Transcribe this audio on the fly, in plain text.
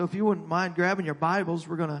If you wouldn't mind grabbing your Bibles,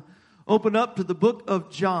 we're going to open up to the book of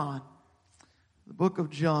John. The book of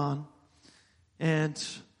John. And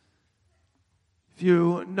if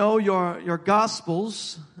you know your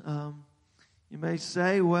Gospels, you may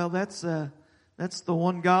say, well, that's the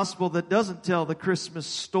one Gospel that doesn't tell the Christmas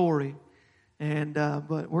story. And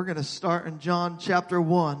but we're going to start in John chapter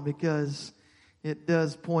 1 because it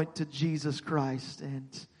does point to Jesus Christ. And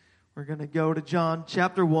we're going to go to John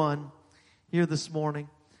chapter 1 here this morning.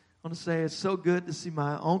 I want to say it's so good to see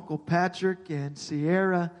my Uncle Patrick and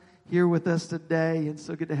Sierra here with us today. And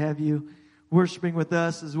so good to have you worshiping with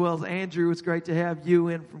us, as well as Andrew. It's great to have you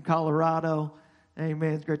in from Colorado.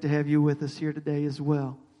 Amen. It's great to have you with us here today as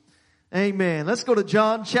well. Amen. Let's go to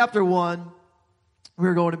John chapter 1.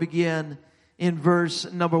 We're going to begin in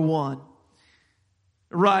verse number 1.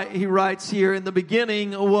 Right, he writes here, in the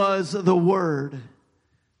beginning was the Word.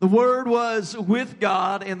 The Word was with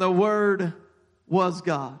God, and the Word was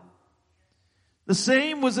God. The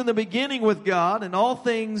same was in the beginning with God, and all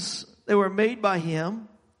things they were made by Him.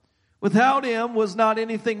 Without Him was not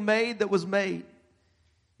anything made that was made.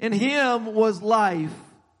 In Him was life,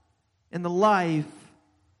 and the life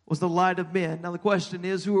was the light of men. Now the question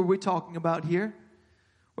is, who are we talking about here?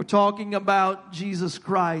 We're talking about Jesus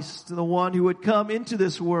Christ, the one who would come into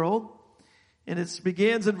this world. And it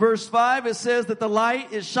begins in verse 5. It says that the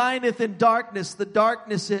light, it shineth in darkness. The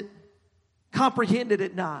darkness, it comprehended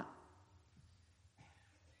it not.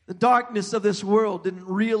 The darkness of this world didn't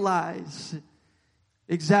realize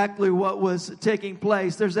exactly what was taking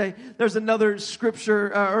place. There's another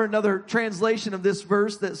scripture or another translation of this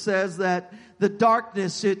verse that says that the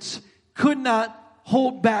darkness, it could not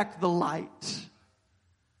hold back the light.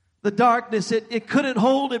 The darkness, it couldn't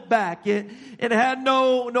hold it back. It had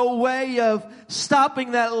no way of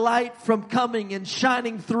stopping that light from coming and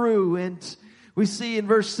shining through. And we see in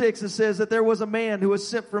verse 6, it says that there was a man who was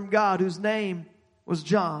sent from God, whose name was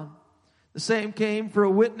John. The same came for a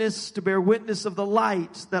witness, to bear witness of the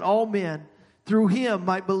light, that all men through him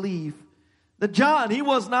might believe. That John, he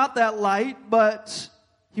was not that light, but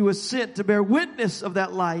he was sent to bear witness of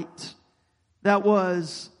that light. That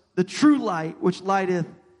was the true light, which lighteth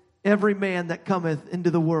every man that cometh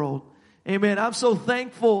into the world. Amen. I'm so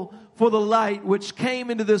thankful for the light which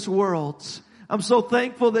came into this world. I'm so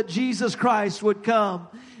thankful that Jesus Christ would come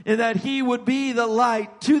and that He would be the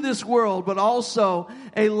light to this world, but also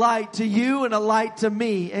a light to you and a light to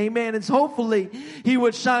me. Amen. And so hopefully He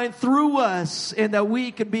would shine through us and that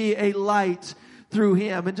we could be a light through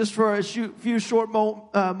Him. And just for a few short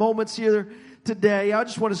moments here today, I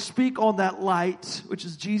just want to speak on that light, which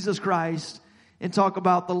is Jesus Christ, and talk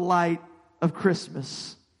about the light of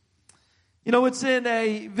Christmas. You know, it's in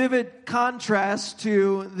a vivid contrast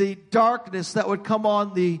to the darkness that would come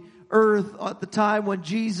on the earth at the time when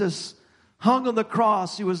Jesus hung on the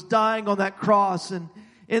cross. He was dying on that cross, and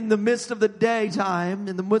in the midst of the daytime,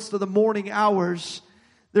 in the midst of the morning hours,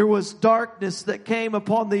 there was darkness that came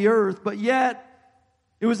upon the earth. But yet,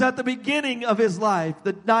 it was at the beginning of His life,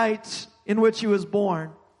 the night in which He was born,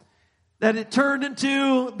 that it turned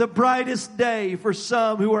into the brightest day for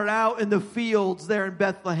some who were out in the fields there in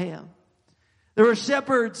Bethlehem. There were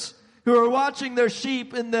shepherds who were watching their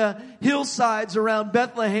sheep in the hillsides around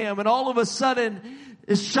Bethlehem, and all of a sudden,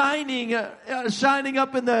 is shining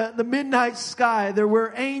up in the midnight sky. There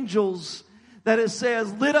were angels that it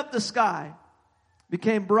says lit up the sky,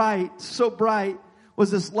 became bright. So bright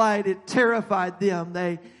was this light, it terrified them.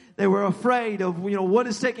 They were afraid of, what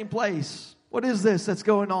is taking place? What is this that's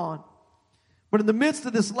going on? But in the midst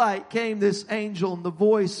of this light came this angel and the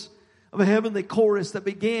voice of a heavenly chorus that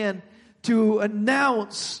began to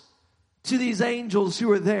announce to these angels who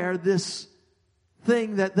were there this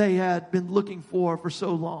thing that they had been looking for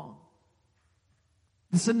so long.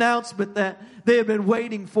 This announcement that they had been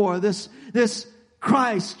waiting for, this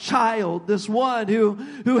Christ child, this one who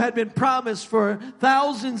had been promised for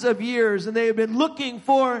thousands of years, and they had been looking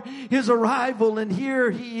for His arrival, and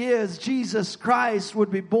here He is. Jesus Christ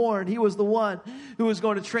would be born. He was the one who was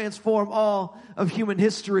going to transform all of human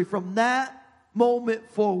history. From that moment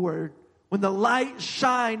forward, when the light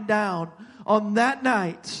shined down on that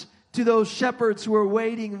night to those shepherds who were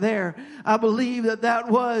waiting there, I believe that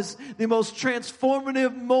was the most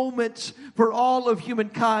transformative moment for all of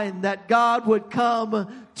humankind, that God would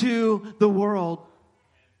come to the world,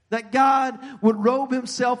 that God would robe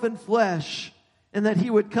Himself in flesh, and that He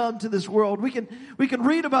would come to this world. We can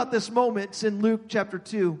read about this moment in Luke chapter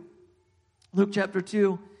 2. Luke chapter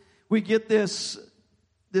 2, we get this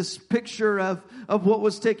picture of what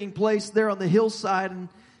was taking place there on the hillside. And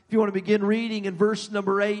if you want to begin reading in verse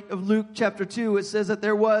number 8 of Luke chapter 2, it says that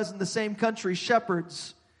there was in the same country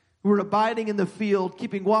shepherds who were abiding in the field,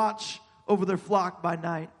 keeping watch over their flock by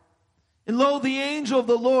night. And lo, the angel of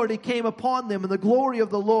the Lord, he came upon them, and the glory of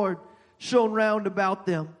the Lord shone round about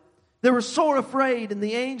them. They were sore afraid, and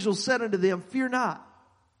the angel said unto them, Fear not,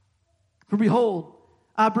 for behold,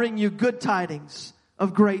 I bring you good tidings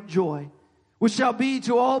of great joy, which shall be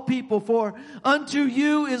to all people. For unto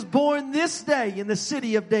you is born this day in the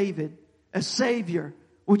city of David a Savior,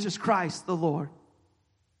 which is Christ the Lord.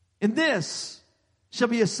 And this shall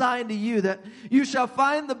be a sign to you, that you shall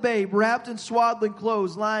find the babe wrapped in swaddling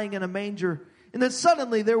clothes, lying in a manger. And then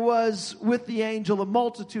suddenly there was with the angel a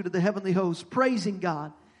multitude of the heavenly hosts, praising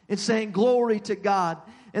God and saying, Glory to God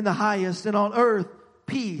in the highest, and on earth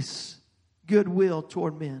peace, goodwill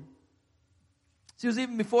toward men. See, it was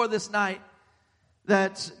even before this night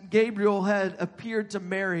that Gabriel had appeared to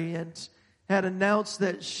Mary and had announced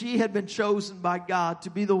that she had been chosen by God to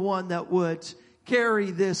be the one that would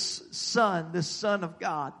carry this son of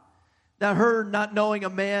God. That her, not knowing a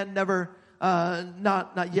man, never,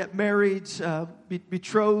 not yet married,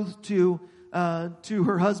 betrothed to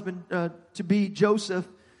her husband to be Joseph,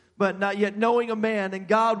 but not yet knowing a man, and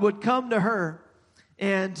God would come to her,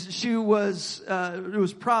 and she was, it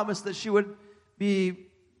was promised that she would be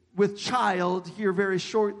with child here very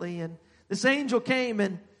shortly. And this angel came,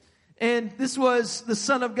 and this was the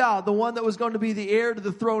Son of God, the one that was going to be the heir to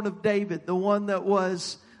the throne of David, the one that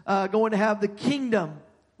was going to have the kingdom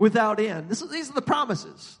without end. These are the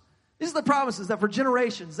promises. These are the promises that for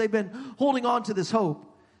generations they've been holding on to this hope.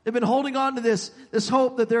 They've been holding on to this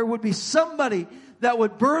hope that there would be somebody that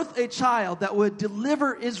would birth a child that would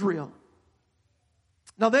deliver Israel.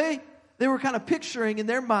 Now they were kind of picturing in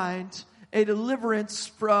their mind a deliverance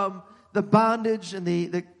from the bondage and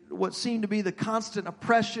the what seemed to be the constant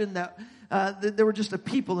oppression that they were just a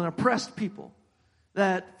people, an oppressed people.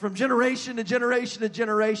 That from generation to generation to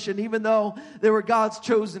generation, even though they were God's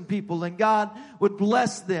chosen people, and God would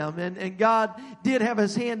bless them, and God did have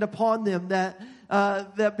His hand upon them,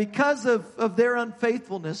 that because of their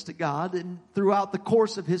unfaithfulness to God and throughout the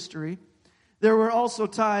course of history, there were also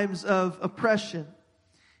times of oppression.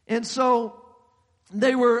 And so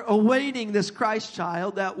they were awaiting this Christ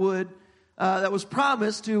child that was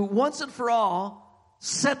promised to once and for all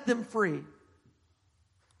set them free.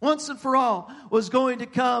 Once and for all was going to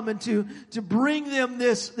come and to bring them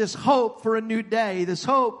this hope for a new day, this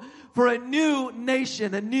hope for a new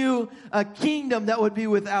nation, a new kingdom that would be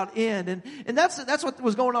without end. And that's what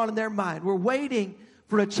was going on in their mind. We're waiting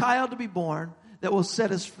for a child to be born that will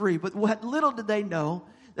set us free. But what little did they know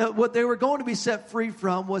that what they were going to be set free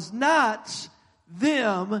from was not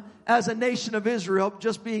them as a nation of Israel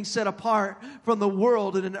just being set apart from the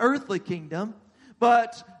world in an earthly kingdom,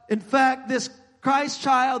 but in fact this Christ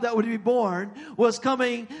child that would be born was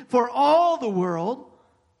coming for all the world,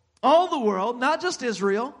 not just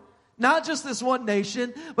Israel, not just this one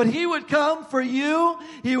nation, but He would come for you,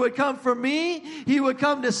 He would come for me, He would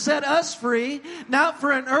come to set us free, not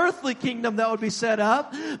for an earthly kingdom that would be set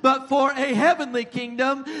up, but for a heavenly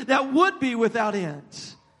kingdom that would be without end.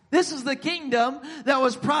 This is the kingdom that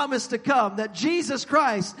was promised to come, that Jesus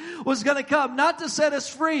Christ was going to come, not to set us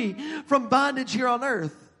free from bondage here on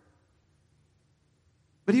earth,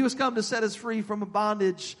 but He was come to set us free from a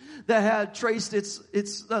bondage that had traced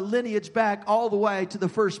its lineage back all the way to the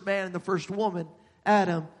first man and the first woman,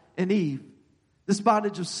 Adam and Eve. This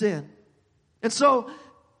bondage of sin. And so,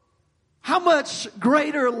 how much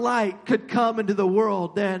greater light could come into the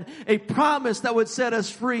world than a promise that would set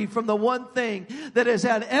us free from the one thing that has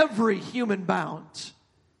had every human bound?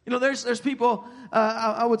 You know, there's people,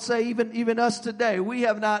 I would say even us today, we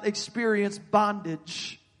have not experienced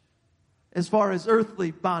bondage as far as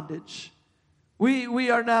earthly bondage.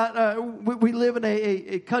 We are not, we live in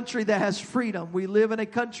a country that has freedom. We live in a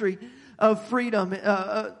country of freedom,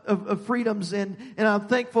 of freedoms, and I'm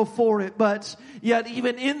thankful for it. But yet,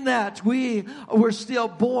 even in that, we were still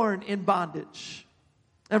born in bondage.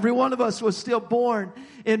 Every one of us was still born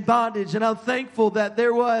in bondage, and I'm thankful that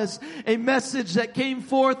there was a message that came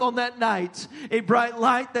forth on that night, a bright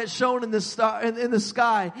light that shone in the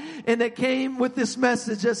sky, and it came with this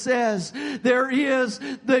message that says, there is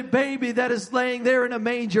the baby that is laying there in a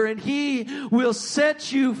manger, and He will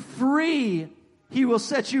set you free. He will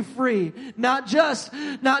set you free. Not just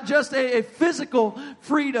a physical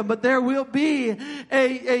freedom, but there will be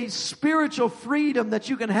a spiritual freedom that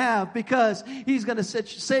you can have, because He's going to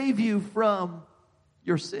save you from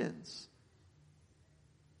your sins.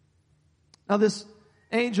 Now this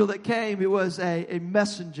angel that came, it was a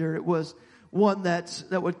messenger. It was one that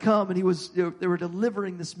would come, and they were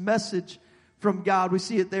delivering this message from God. We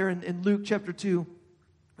see it there in Luke chapter 2.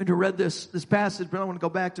 I read this passage, but I want to go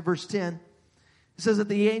back to verse 10. It says that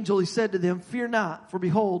the angel, he said to them, "Fear not, for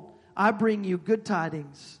behold, I bring you good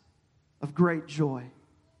tidings of great joy,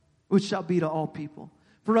 which shall be to all people.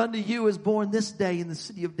 For unto you is born this day in the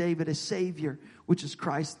city of David a Savior, which is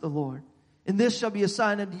Christ the Lord. And this shall be a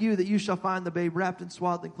sign unto you, that you shall find the babe wrapped in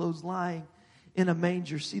swaddling clothes, lying in a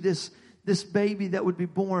manger." See, this baby that would be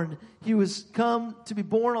born, he was come to be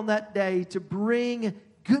born on that day to bring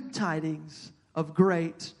good tidings of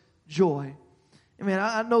great joy. I mean,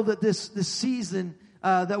 I know that this season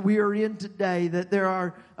that we are in today, that there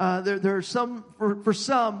are some, for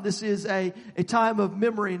some, this is a time of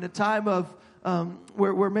memory and a time of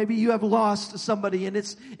where maybe you have lost somebody, and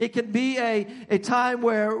it can be a time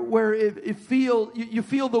where you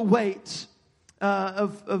feel the weight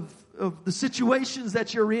of the situations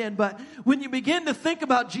that you're in. But when you begin to think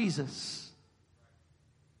about Jesus,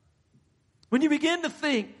 when you begin to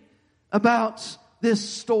think about this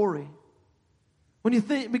story, when you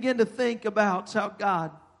begin to think about how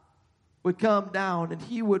God would come down and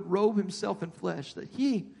he would robe himself in flesh, that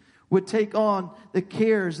he would take on the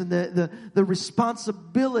cares and the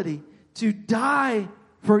responsibility to die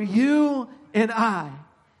for you and I,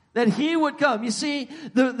 that he would come. You see,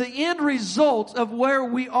 the end result of where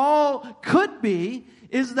we all could be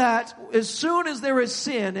is that as soon as there is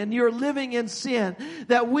sin and you're living in sin,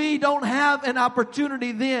 that we don't have an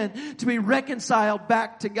opportunity then to be reconciled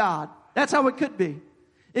back to God. That's how it could be.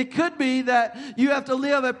 It could be that you have to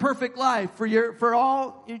live a perfect life for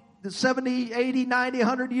all 70, 80, 90,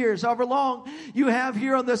 100 years, however long you have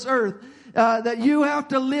here on this earth, that you have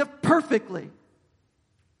to live perfectly.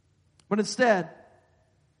 But instead,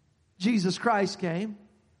 Jesus Christ came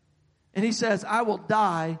and he says, "I will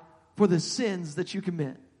die for the sins that you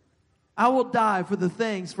commit. I will die for the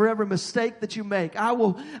things, for every mistake that you make. I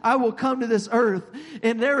will come to this earth."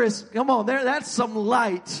 And that's some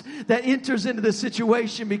light that enters into the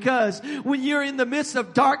situation, because when you're in the midst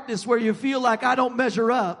of darkness where you feel like I don't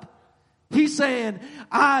measure up, he's saying,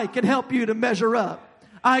 "I can help you to measure up.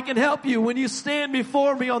 I can help you when you stand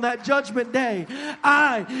before me on that judgment day.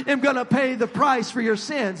 I am going to pay the price for your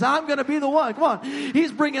sins. I'm going to be the one." Come on.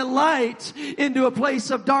 He's bringing light into a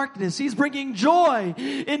place of darkness. He's bringing joy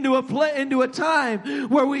into a time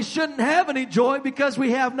where we shouldn't have any joy because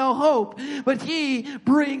we have no hope. But he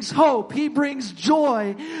brings hope. He brings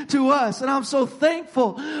joy to us. And I'm so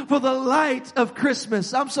thankful for the light of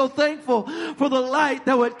Christmas. I'm so thankful for the light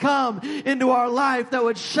that would come into our life, that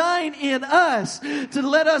would shine in us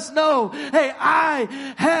to let us know, hey, I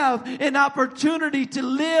have an opportunity to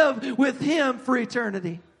live with him for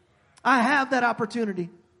eternity. I have that opportunity.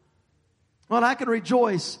 Well, I can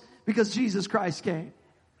rejoice because Jesus Christ came.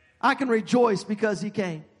 I can rejoice because he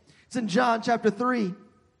came. It's in John chapter 3,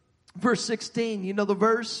 verse 16. You know the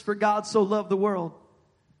verse, "For God so loved the world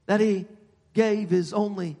that he gave his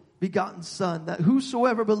only begotten Son, that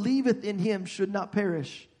whosoever believeth in him should not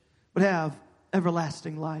perish, but have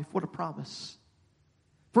everlasting life." What a promise.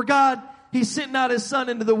 For God, he sent not his Son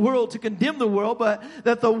into the world to condemn the world, but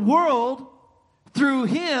that the world through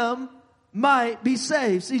him might be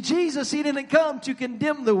saved. See, Jesus, he didn't come to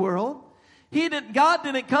condemn the world. God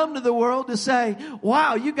didn't come to the world to say,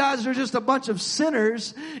 "Wow, you guys are just a bunch of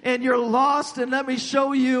sinners and you're lost, and let me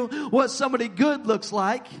show you what somebody good looks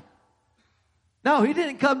like." No, he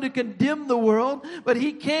didn't come to condemn the world, but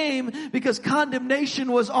he came because condemnation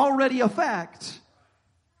was already a fact.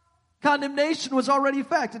 Condemnation was already a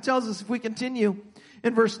fact. It tells us, if we continue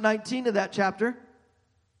in verse 19 of that chapter,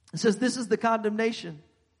 it says, "This is the condemnation,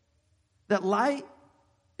 that light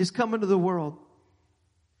is come into the world.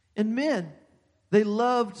 And men, they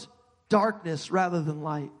loved darkness rather than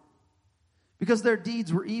light, because their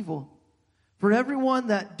deeds were evil. For everyone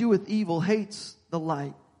that doeth evil hates the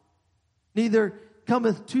light, neither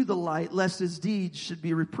cometh to the light, lest his deeds should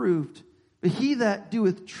be reproved. But he that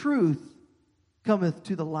doeth truth cometh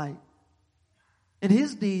to the light, and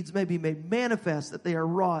his deeds may be made manifest, that they are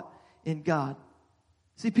wrought in God."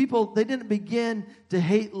 See, people, they didn't begin to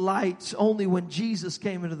hate light only when Jesus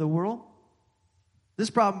came into the world.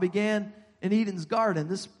 This problem began in Eden's garden.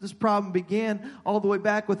 This problem began all the way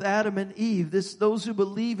back with Adam and Eve. Those who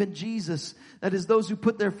believe in Jesus, that is, those who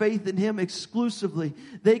put their faith in him exclusively,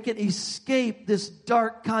 they can escape this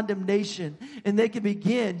dark condemnation, and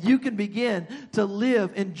you can begin to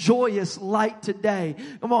live in joyous light today.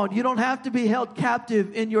 Come on, you don't have to be held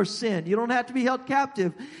captive in your sin. You don't have to be held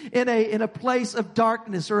captive in a place of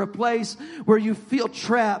darkness, or a place where you feel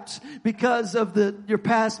trapped because of your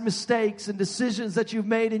past mistakes and decisions that you've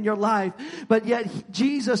made in your life. But yet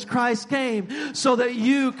Jesus Christ came so that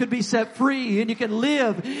you could be set free and you can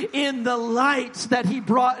live in the light that he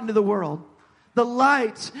brought into the world. The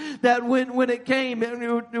light that when it came,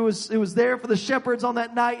 it was there for the shepherds on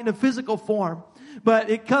that night in a physical form. But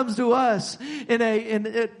it comes to us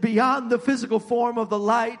in beyond the physical form of the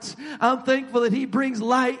light. I'm thankful that He brings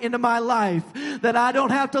light into my life, that I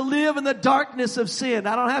don't have to live in the darkness of sin.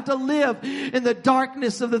 I don't have to live in the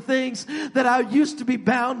darkness of the things that I used to be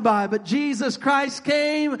bound by. But Jesus Christ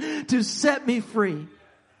came to set me free.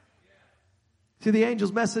 See, the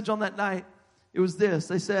angel's message on that night, it was this.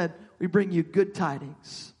 They said, we bring you good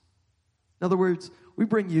tidings. In other words, we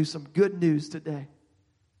bring you some good news today.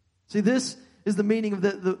 See, this is the meaning of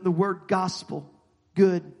the word gospel.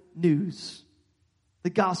 Good news. The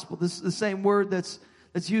gospel. This is the same word that's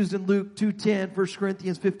used in Luke 2:10, 1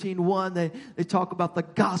 Corinthians 15:1. They talk about the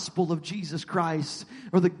gospel of Jesus Christ,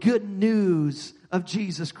 or the good news of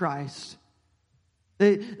Jesus Christ.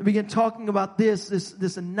 They begin talking about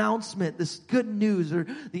this announcement, this good news, or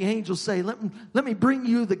the angels say, let me bring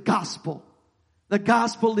you the gospel. The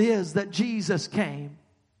gospel is that Jesus came.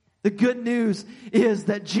 The good news is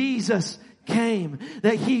that Jesus came,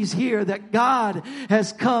 that He's here, that God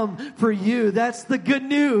has come for you. That's the good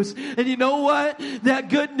news. And you know what? That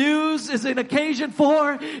good news is an occasion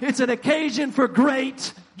for? It's an occasion for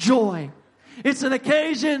great joy. It's an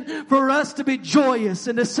occasion for us to be joyous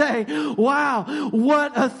and to say, wow,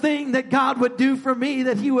 what a thing that God would do for me,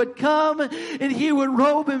 that He would come and He would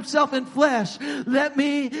robe Himself in flesh. Let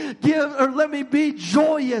me be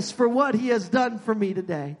joyous for what He has done for me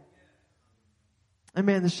today. And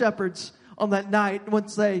man, the shepherds on that night,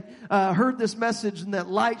 once they heard this message and that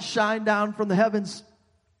light shined down from the heavens,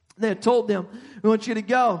 they had told them, we want you to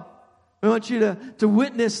go. We want you to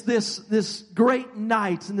witness this great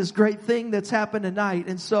night and this great thing that's happened tonight.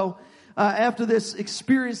 And so, after this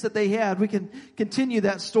experience that they had, we can continue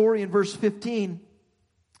that story in verse 15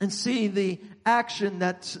 and see the action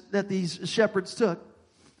that these shepherds took.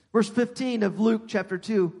 Verse 15 of Luke chapter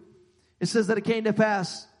 2, it says that it came to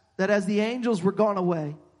pass that as the angels were gone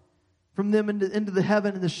away from them into the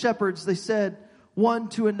heaven, and the shepherds, they said one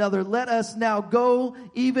to another, let us now go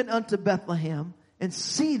even unto Bethlehem, and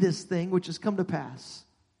see this thing which has come to pass,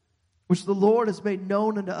 which the Lord has made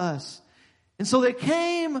known unto us. And so they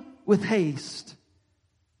came with haste.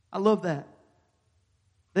 I love that.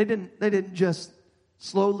 They didn't just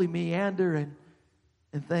slowly meander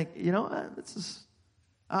and think,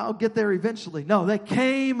 I'll get there eventually. No, they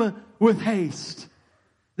came with haste.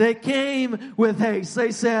 They came with haste.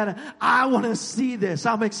 They said, I want to see this.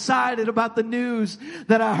 I'm excited about the news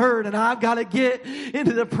that I heard, and I've got to get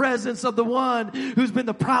into the presence of the one who's been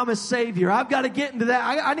the promised Savior. I've got to get into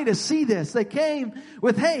that. I need to see this. They came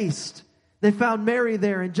with haste. They found Mary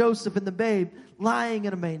there and Joseph and the babe lying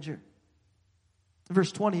in a manger. In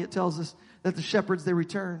verse 20, it tells us that the shepherds, they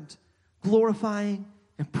returned, glorifying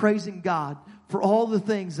and praising God for all the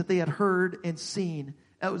things that they had heard and seen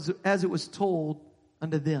as it was told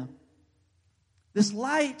unto them. This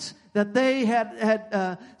light that they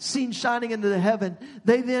had seen shining into the heaven,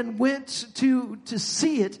 they then went to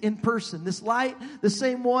see it in person. This light, the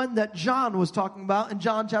same one that John was talking about in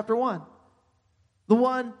John chapter 1. The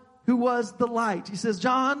one who was the light. He says,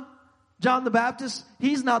 John the Baptist,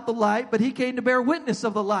 he's not the light, but he came to bear witness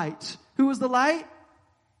of the light. Who was the light?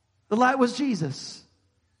 The light was Jesus.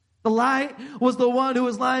 The light was the one who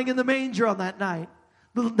was lying in the manger on that night.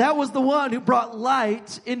 That was the one who brought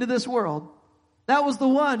light into this world. That was the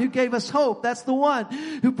one who gave us hope. That's the one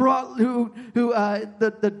who brought,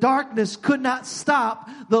 the darkness could not stop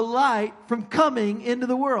the light from coming into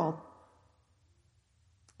the world.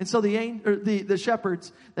 And so the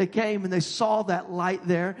shepherds, they came and they saw that light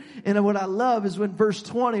there. And what I love is when verse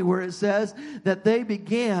 20, where it says that they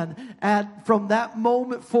began from that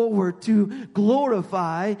moment forward to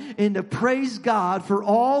glorify and to praise God for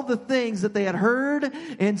all the things that they had heard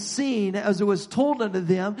and seen as it was told unto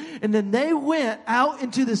them. And then they went out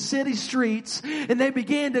into the city streets and they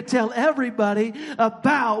began to tell everybody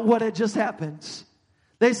about what had just happened.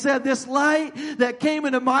 They said, this light that came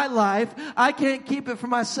into my life, I can't keep it for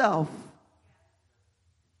myself.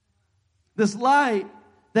 This light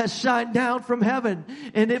that shined down from heaven,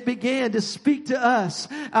 and it began to speak to us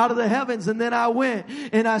out of the heavens. And then I went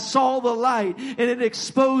and I saw the light, and it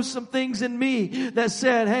exposed some things in me that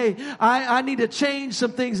said, hey, I need to change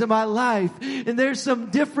some things in my life. And there's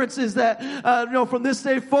some differences that, from this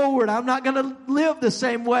day forward, I'm not going to live the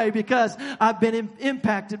same way because I've been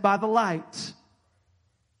impacted by the light.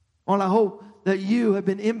 And I hope that you have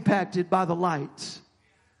been impacted by the light.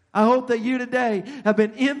 I hope that you today have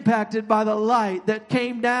been impacted by the light that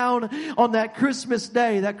came down on that Christmas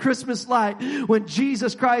day, that Christmas light when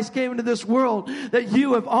Jesus Christ came into this world, that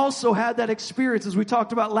you have also had that experience as we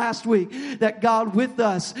talked about last week, that God with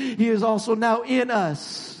us, He is also now in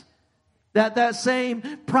us. That same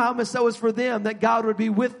promise that was for them, that God would be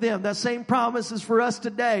with them, that same promise is for us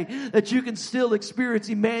today, that you can still experience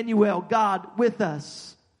Emmanuel, God with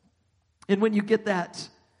us. And when you get that,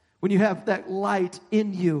 when you have that light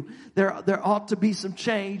in you, there ought to be some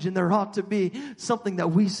change, and there ought to be something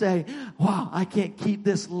that we say, wow, I can't keep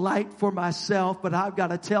this light for myself, but I've got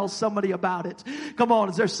to tell somebody about it. Come on,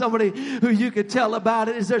 is there somebody who you could tell about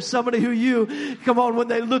it? Is there somebody who come on, when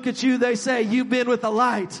they look at you, they say, you've been with the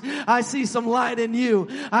light. I see some light in you.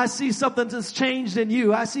 I see something that's changed in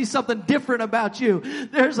you. I see something different about you.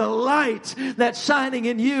 There's a light that's shining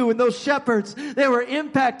in you. And those shepherds, they were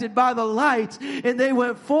impacted by the light, and they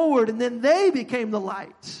went forward. And then they became the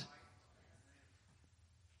light.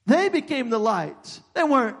 They became the light. They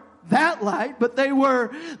weren't that light, but they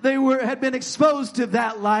had been exposed to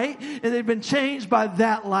that light, and they'd been changed by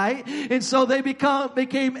that light. And so they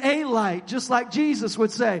became a light, just like Jesus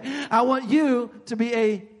would say, I want you to be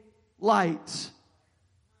a light.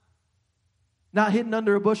 Not hidden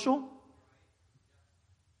under a bushel.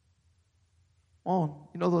 On,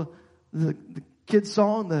 the kids'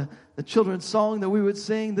 song, the children's song that we would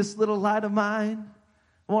sing, this little light of mine.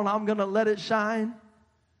 Come on, I'm going to let it shine.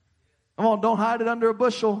 Come on, don't hide it under a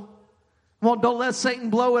bushel. Come on, don't let Satan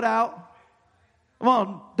blow it out. Come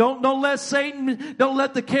on, don't let Satan, don't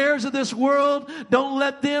let the cares of this world, don't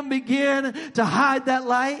let them begin to hide that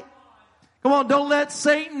light. Come on, don't let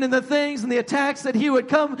Satan and the things and the attacks that he would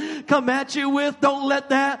come at you with, don't let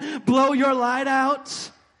that blow your light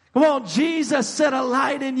out. Come on, Jesus set a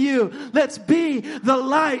light in you. Let's be the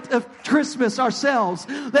light of Christmas ourselves.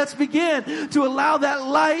 Let's begin to allow that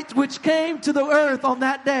light which came to the earth on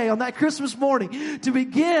that day, on that Christmas morning, to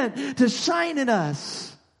begin to shine in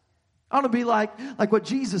us. I want to be like what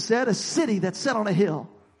Jesus said, a city that's set on a hill.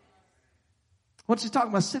 Once he's talking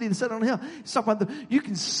about a city that's set on a hill, he's talking about you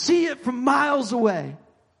can see it from miles away.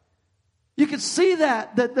 You can see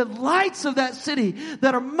that the lights of that city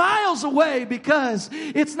that are miles away, because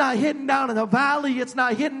it's not hidden down in a valley. It's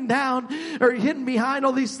not hidden down or hidden behind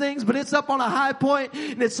all these things, but it's up on a high point,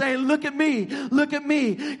 and it's saying, look at me, look at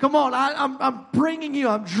me. Come on, I'm bringing you,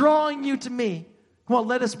 I'm drawing you to me. Come on,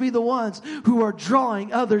 let us be the ones who are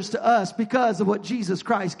drawing others to us because of what Jesus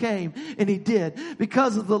Christ came and He did.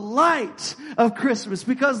 Because of the light of Christmas.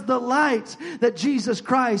 Because of the light that Jesus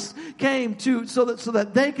Christ came to so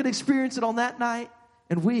that they could experience it on that night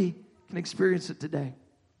and we can experience it today.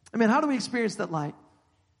 I mean, how do we experience that light?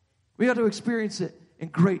 We got to experience it in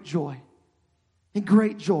great joy. In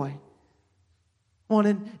great joy.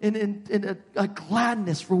 In a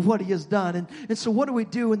gladness for what He has done. And so what do we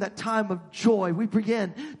do in that time of joy? We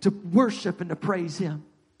begin to worship and to praise Him.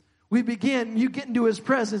 You get into His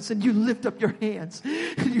presence and you lift up your hands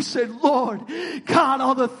and you say, Lord, God,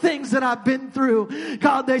 all the things that I've been through,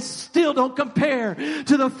 God, they still don't compare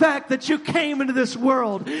to the fact that you came into this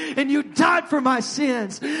world and you died for my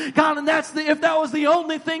sins. God, and if that was the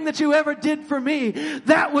only thing that you ever did for me,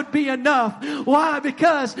 that would be enough. Why?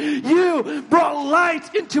 Because you brought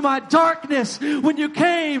light into my darkness when you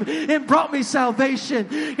came and brought me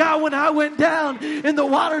salvation. God, when I went down in the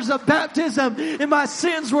waters of baptism and my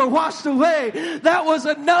sins were washed away, that was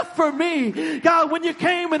enough for me. God, when you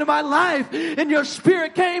came into my life and your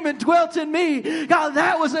Spirit came and dwelt in me, God,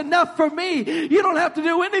 that was enough for me. You don't have to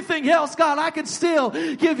do anything else, God. I can still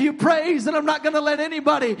give you praise, and I'm not going to let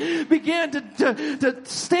anybody begin to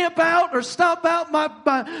stamp out or stomp out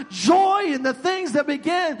my joy and the things that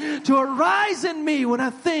begin to arise in me when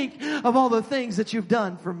I think of all the things that you've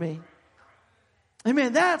done for me.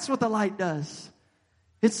 Amen. That's what the light does.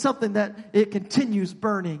 It's something that it continues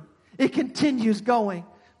burning. It continues going.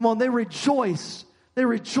 Come on, they rejoiced. They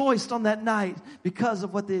rejoiced on that night because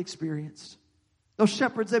of what they experienced. Those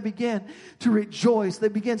shepherds, they began to rejoice. They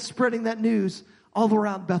began spreading that news all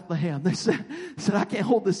around Bethlehem. They said, I can't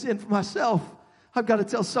hold this in for myself. I've got to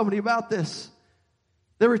tell somebody about this.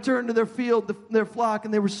 They returned to their field, their flock,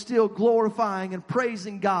 and they were still glorifying and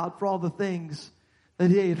praising God for all the things that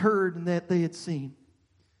they had heard and that they had seen.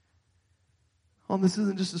 This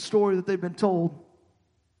isn't just a story that they've been told.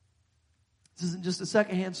 This isn't just a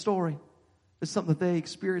secondhand story. It's something that they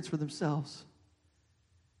experienced for themselves.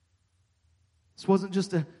 This wasn't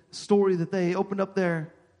just a story that they opened up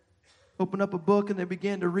a book and they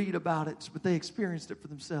began to read about it, but they experienced it for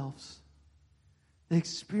themselves. They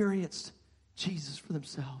experienced Jesus for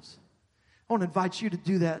themselves. I want to invite you to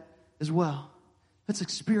do that as well. Let's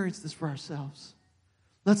experience this for ourselves.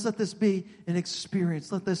 Let's let this be an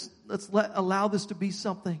experience. Allow this to be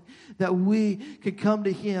something that we can come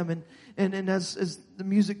to Him. And as the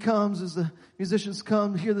music comes, as the musicians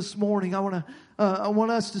come here this morning, I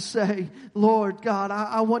want us to say, Lord God,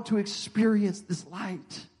 I want to experience this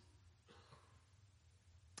light.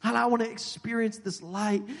 And I want to experience this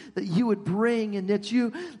light that you would bring, and that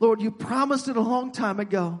you, Lord, you promised it a long time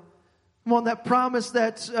ago. Come on, that promise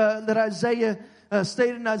that Isaiah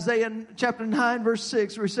stated in Isaiah chapter 9, verse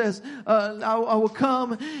 6, where he says, I will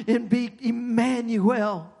come and be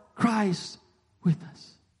Emmanuel, Christ with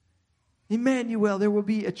us. Emmanuel, there will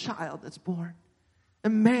be a child that's born.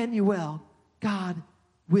 Emmanuel, God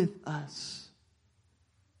with us.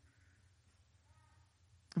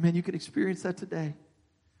 Amen, you can experience that today.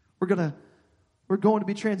 We're going to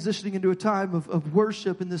be transitioning into a time of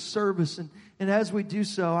worship in this service. And as we do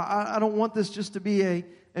so, I don't want this just to be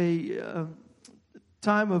a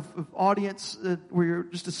time of audience where you're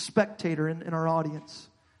just a spectator in our audience.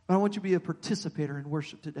 But I want you to be a participator in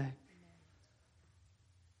worship today.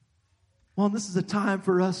 Well, this is a time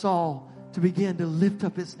for us all to begin to lift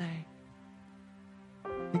up His name.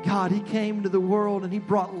 And God, He came into the world and He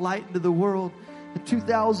brought light into the world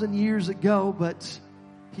 2,000 years ago, but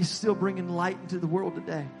He's still bringing light into the world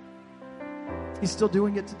today. He's still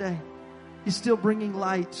doing it today. He's still bringing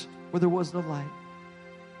light where there was no light.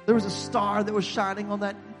 There was a star that was shining on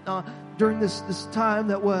that during this time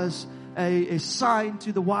that was a sign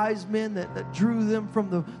to the wise men that drew them from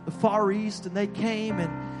the far east, and they came and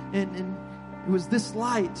it was this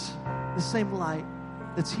light, the same light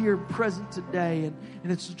that's here present today,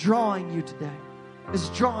 and it's drawing you today. It's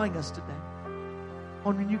drawing us today.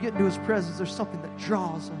 When you get into His presence, there's something that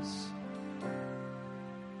draws us.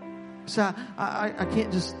 So I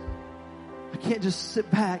can't just sit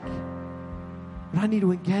back, but I need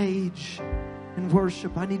to engage in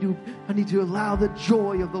worship. I need to allow the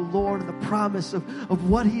joy of the Lord and the promise of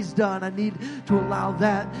what He's done. I need to allow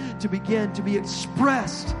that to begin to be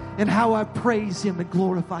expressed in how I praise Him and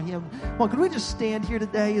glorify Him. Well, could we just stand here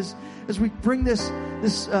today as we bring this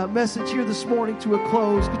message here this morning to a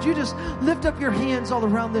close? Could you just lift up your hands all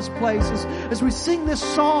around this place as we sing this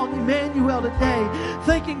song, Emmanuel, today,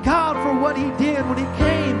 thanking God for what He did when He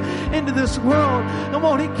came into this world. And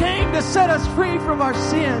when He came to set us free from our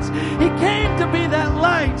sins, He came to be that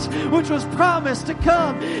light which was promised to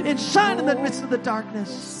come and shine in the midst of the darkness.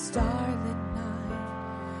 Starlit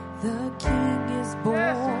night, the King is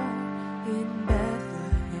born in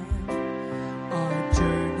Bethlehem. Our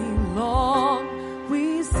journey long,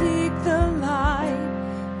 we seek the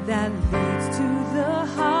light that leads to the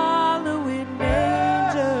hallowed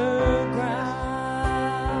manger ground.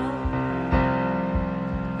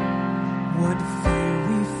 What fear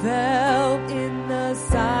we felt in the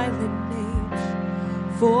silent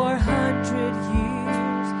niche, 400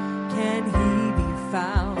 years can He be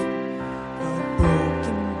found,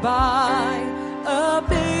 broken by a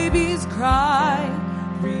baby's cry,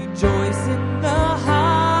 rejoice in the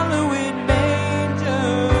hallowed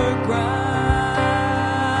manger ground.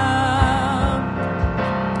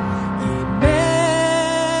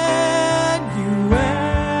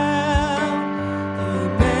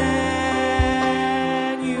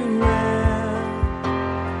 Emmanuel,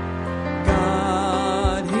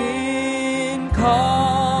 God incarnate.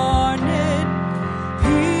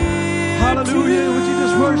 Hallelujah. Would you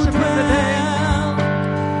just worship Him today?